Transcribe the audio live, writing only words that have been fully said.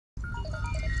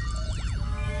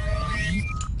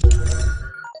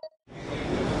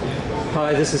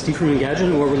Hi, this is Steve from Engadget,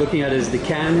 and what we're looking at is the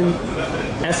Canon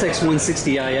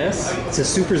SX160 IS. It's a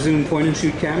super zoom point and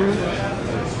shoot camera.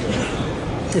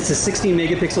 It's a 16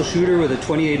 megapixel shooter with a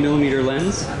 28mm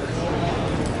lens.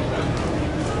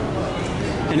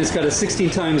 And it's got a 16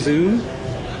 times zoom.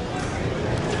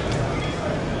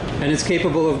 And it's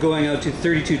capable of going out to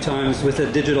 32 times with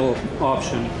a digital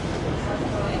option.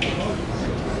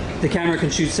 The camera can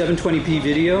shoot 720p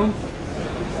video.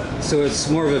 So it's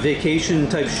more of a vacation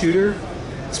type shooter.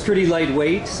 It's pretty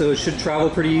lightweight, so it should travel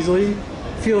pretty easily.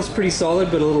 Feels pretty solid,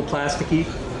 but a little plasticky.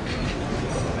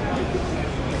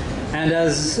 And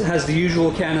has the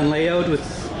usual Canon layout with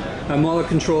a molar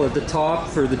control at the top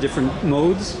for the different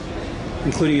modes,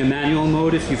 including a manual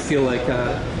mode if you feel like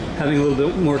having a little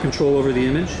bit more control over the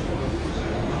image.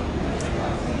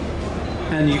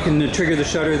 And you can trigger the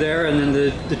shutter there, and then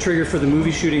the trigger for the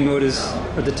movie shooting mode is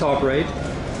at the top right.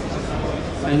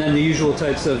 And then the usual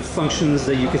types of functions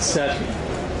that you could set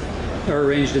are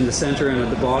arranged in the center and at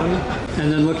the bottom.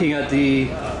 And then looking at the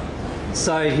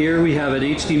side here, we have an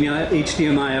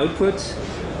HDMI output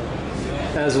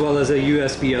as well as a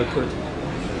USB output.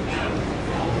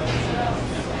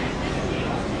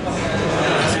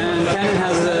 And Canon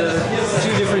has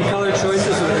two different color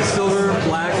choices with a silver,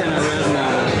 black, and a red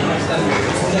model.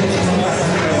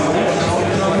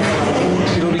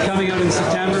 It'll be coming out in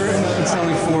September.